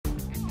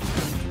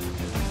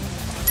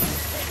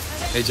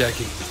Hey,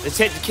 Jackie. Let's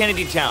head to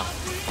Kennedy Town.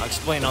 I'll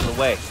explain on the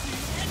way.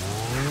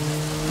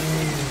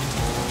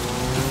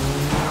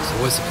 So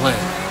what's the plan?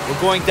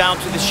 We're going down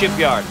to the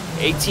shipyard.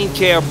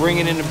 18K are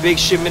bringing in a big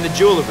shipment of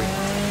jewelry.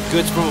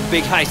 Goods from a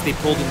big heist they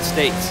pulled in the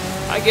States.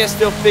 I guess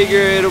they'll figure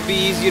it'll be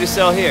easier to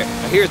sell here.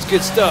 I hear it's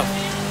good stuff.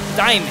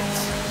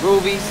 Diamonds,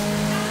 rubies.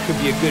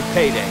 Could be a good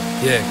payday.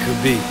 Yeah, it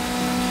could be.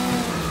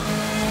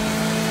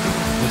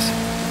 Listen,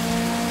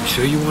 you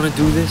sure you want to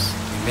do this?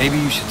 Maybe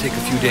you should take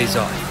a few days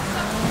off.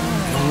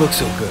 You don't look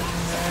so good.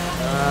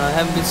 I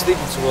haven't been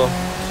sleeping too well.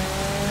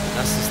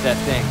 Not since that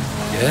thing.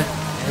 Yeah?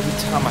 Every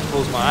time I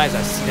close my eyes,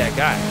 I see that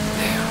guy.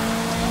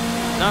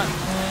 Damn. Not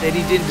that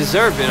he didn't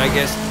deserve it, I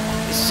guess.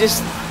 It's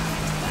just...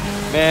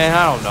 Man,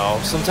 I don't know.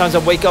 Sometimes I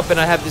wake up and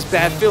I have this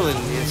bad feeling.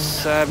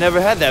 I've never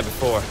had that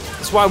before.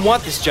 That's why I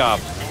want this job.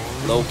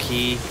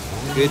 Low-key,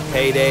 good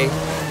payday.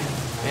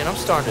 Man, I'm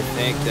starting to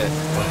think that...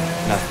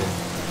 Nothing.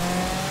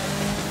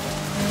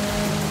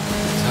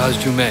 So how's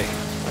Jume?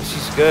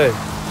 She's good.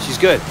 She's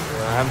good.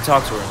 I haven't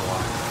talked to her in a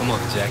while. Come on,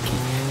 Jackie.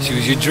 She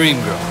was your dream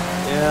girl.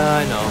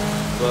 Yeah, I know.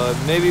 But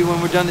maybe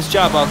when we're done this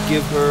job, I'll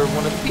give her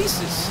one of the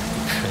pieces.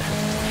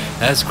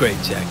 That's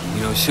great, Jackie.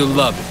 You know, she'll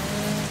love it.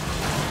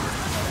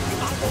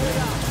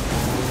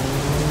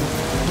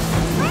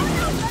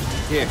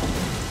 Here,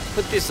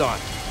 put this on.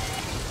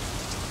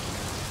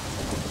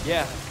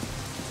 Yeah.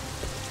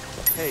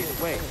 Hey,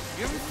 wait.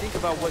 You ever think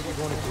about what you're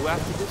going to do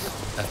after this?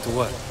 After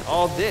what?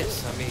 All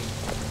this. I mean,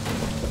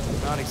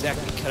 I'm not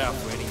exactly cut out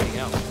for anything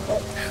else.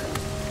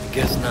 I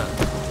guess not.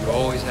 You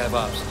always have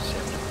options,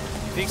 Jackie.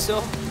 You think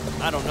so?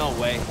 I don't know,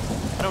 Way.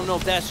 I don't know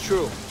if that's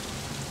true.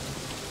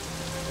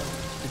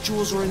 The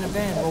jewels are in the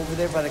van over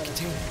there by the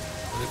container.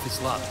 What if it's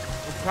locked?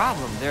 No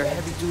problem. There are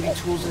heavy-duty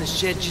tools in the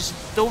shed just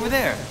over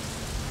there.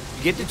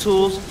 You get the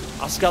tools,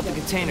 I'll scout the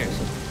containers.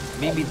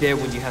 Meet me there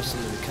when you have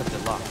something to cut the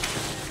lock.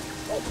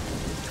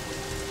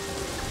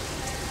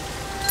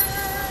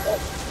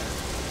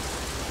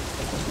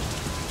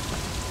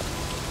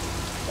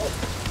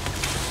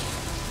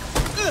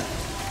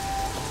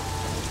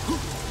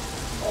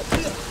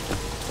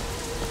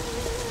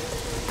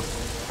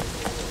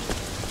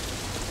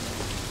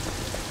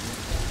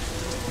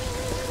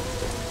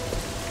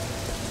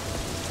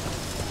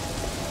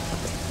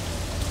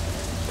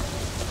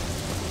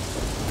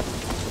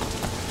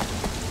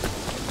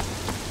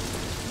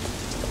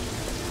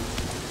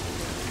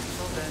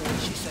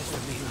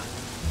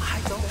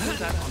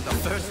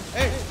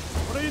 Hey,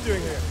 what are you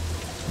doing here?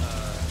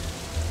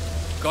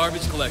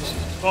 Garbage collection.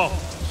 Oh,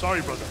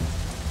 sorry, brother.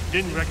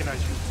 Didn't recognize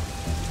you.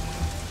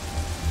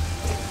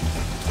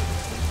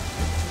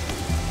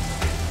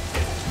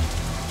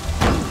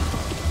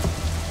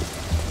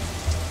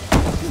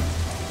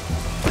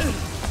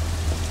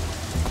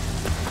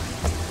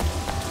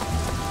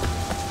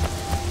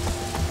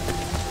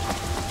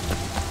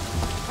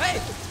 Hey,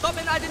 stop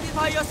and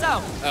identify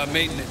yourself.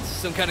 Maintenance.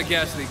 Some kind of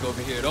gas leak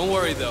over here. Don't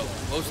worry, though.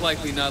 Most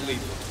likely not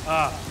lethal.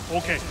 Ah,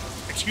 okay.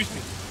 Excuse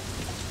me.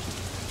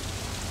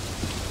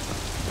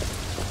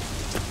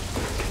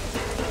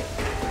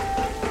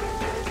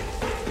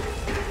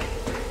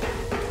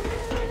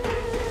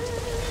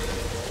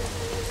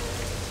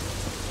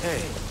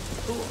 Hey,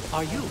 who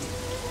are you?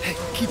 Hey,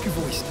 keep your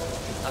voice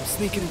down. I'm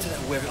sneaking into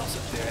that warehouse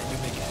up there, and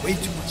you're making way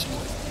too much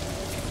noise.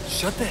 If you don't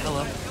shut the hell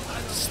up, I'll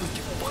have to slit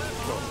your fucking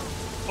throat.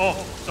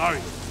 Oh,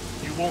 sorry.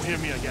 You won't hear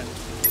me again.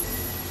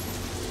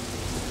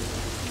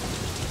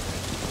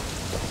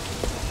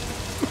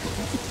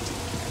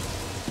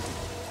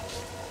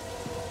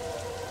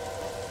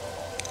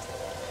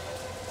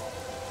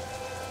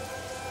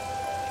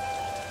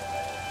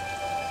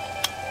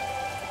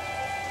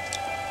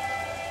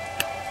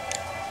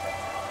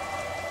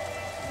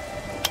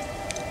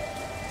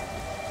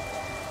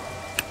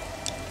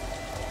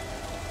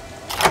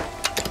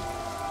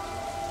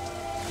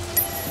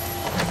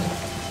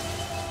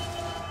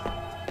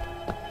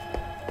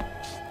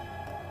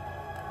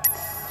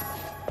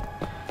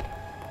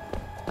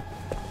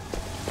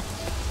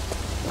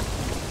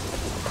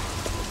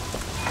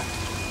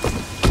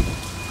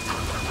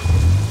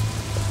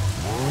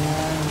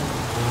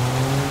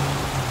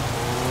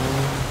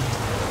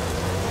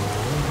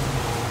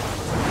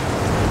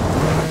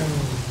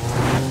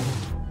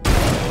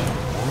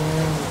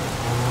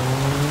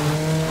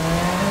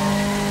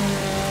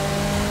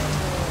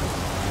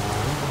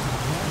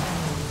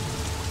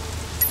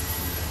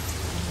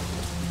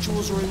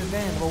 Jewels are in the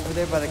van over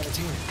there by the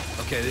container.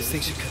 Okay, this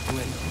thing should cut through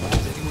anyway.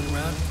 Is anyone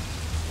around?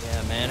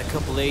 Yeah, man, a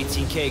couple of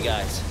 18K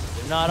guys.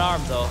 They're not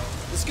armed, though.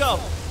 Let's go.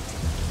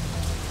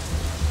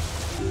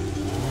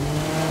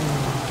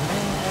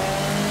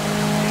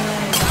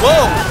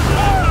 Whoa!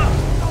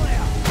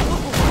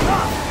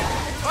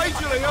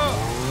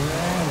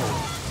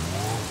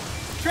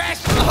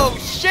 Trash! Oh,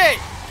 shit!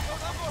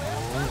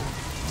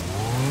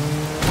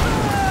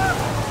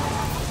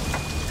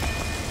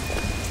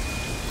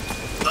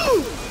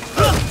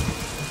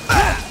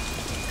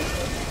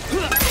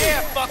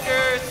 Yeah,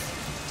 fuckers!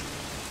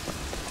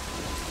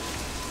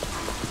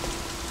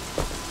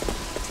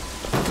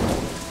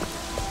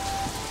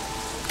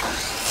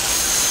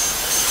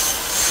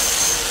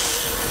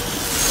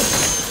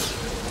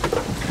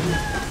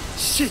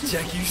 Shit,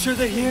 Jackie, you sure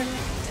they're here?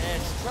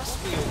 And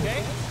trust me,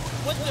 okay?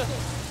 What the?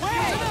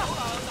 Wait!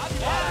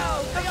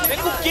 Then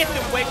go get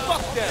them, Wait,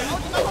 fuck them!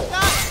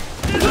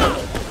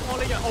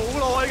 Tôi đã hậu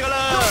lôi rồi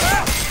là.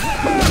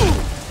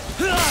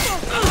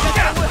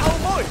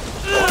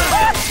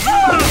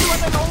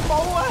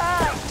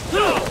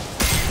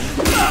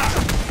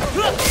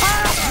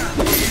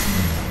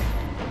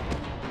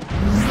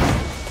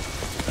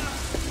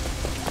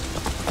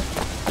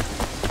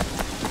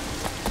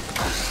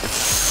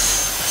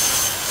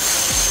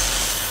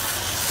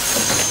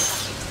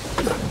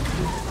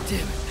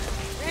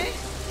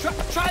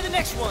 Try the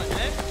next one,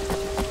 man.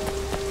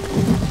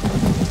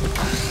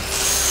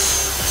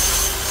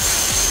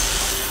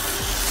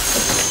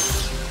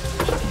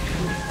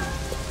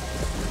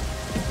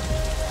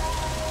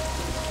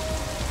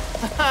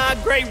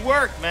 Great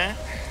work, man.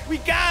 We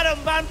got him,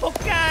 Van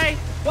Pokai.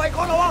 Wait,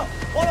 con đâu?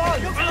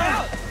 You're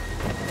out.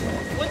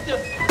 What the?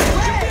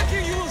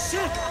 You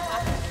shit.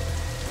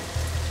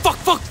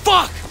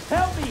 Fuck!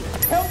 Help me,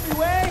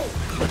 Wei.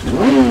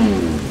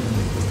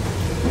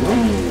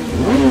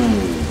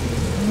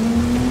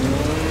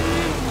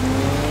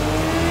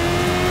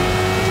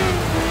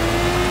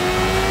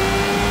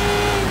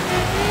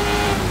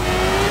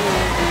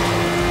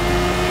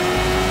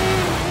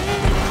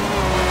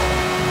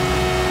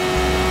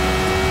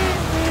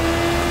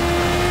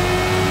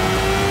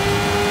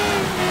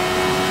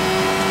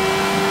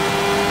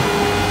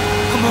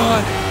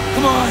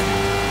 Come on!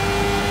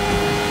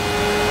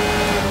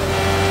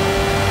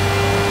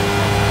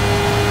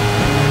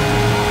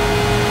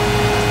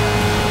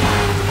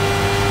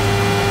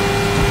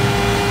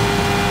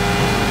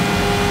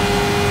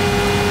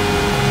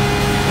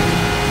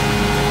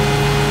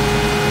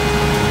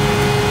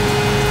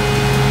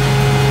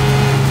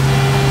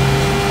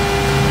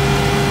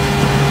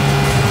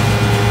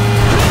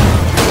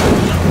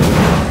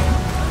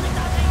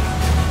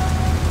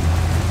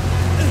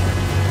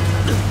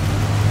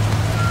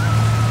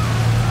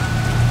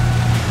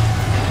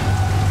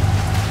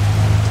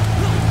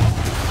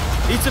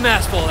 Eat some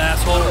asphalt,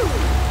 asshole.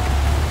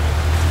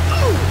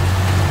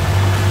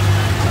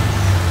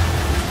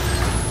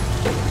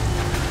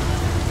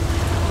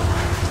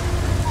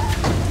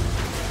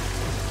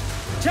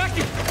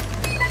 Jackie!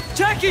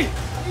 Okay.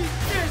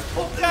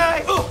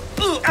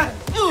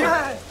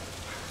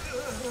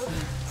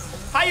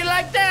 How you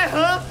like that,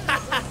 huh?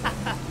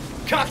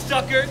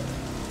 Cocksucker!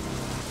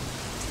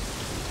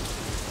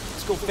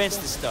 Let's go fence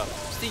this stuff.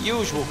 It's the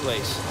usual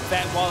place.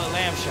 Fat Wallet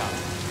Lamb Shop.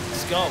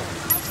 Let's go.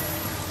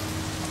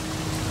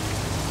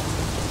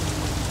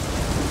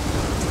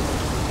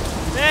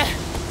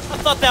 I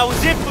thought that was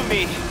it for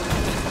me.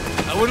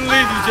 I wouldn't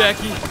leave you,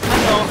 Jackie. I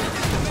know.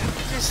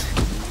 Just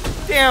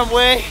damn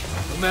way.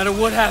 No matter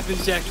what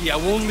happens, Jackie, I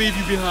won't leave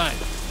you behind.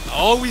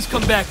 I'll always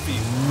come back for you.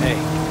 Hey,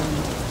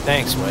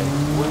 thanks, Way.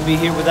 Wouldn't be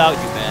here without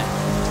you, man.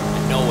 I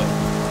know it.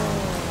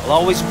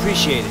 I'll always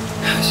appreciate it.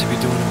 I should be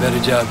doing a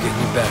better job getting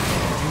you back.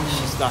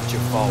 It's not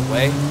your fault,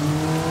 Way.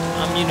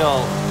 I'm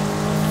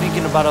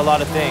thinking about a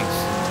lot of things.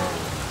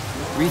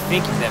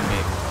 Rethinking them,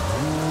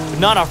 maybe. But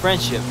not our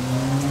friendship.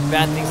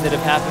 Bad things that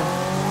have happened,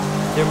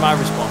 they're my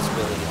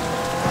responsibility.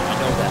 I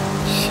know that.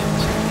 Shit.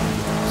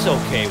 It's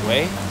okay,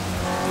 Way.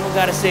 You don't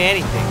gotta say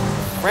anything.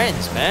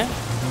 Friends, man.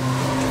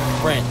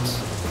 Friends.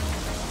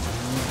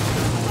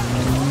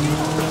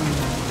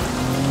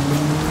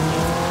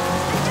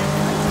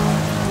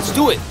 Let's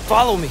do it.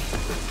 Follow me.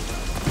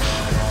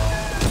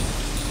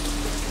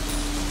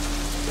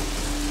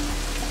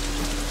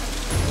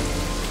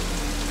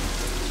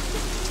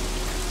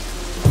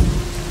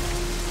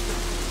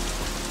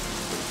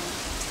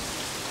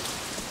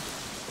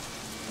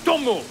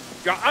 Don't move.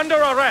 You're under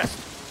arrest.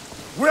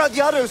 Where are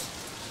the others?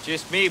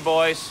 Just me,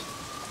 boys.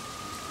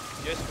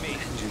 Just me.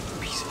 You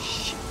piece of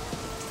shit.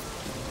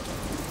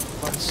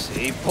 Let's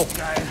see, poke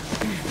guy.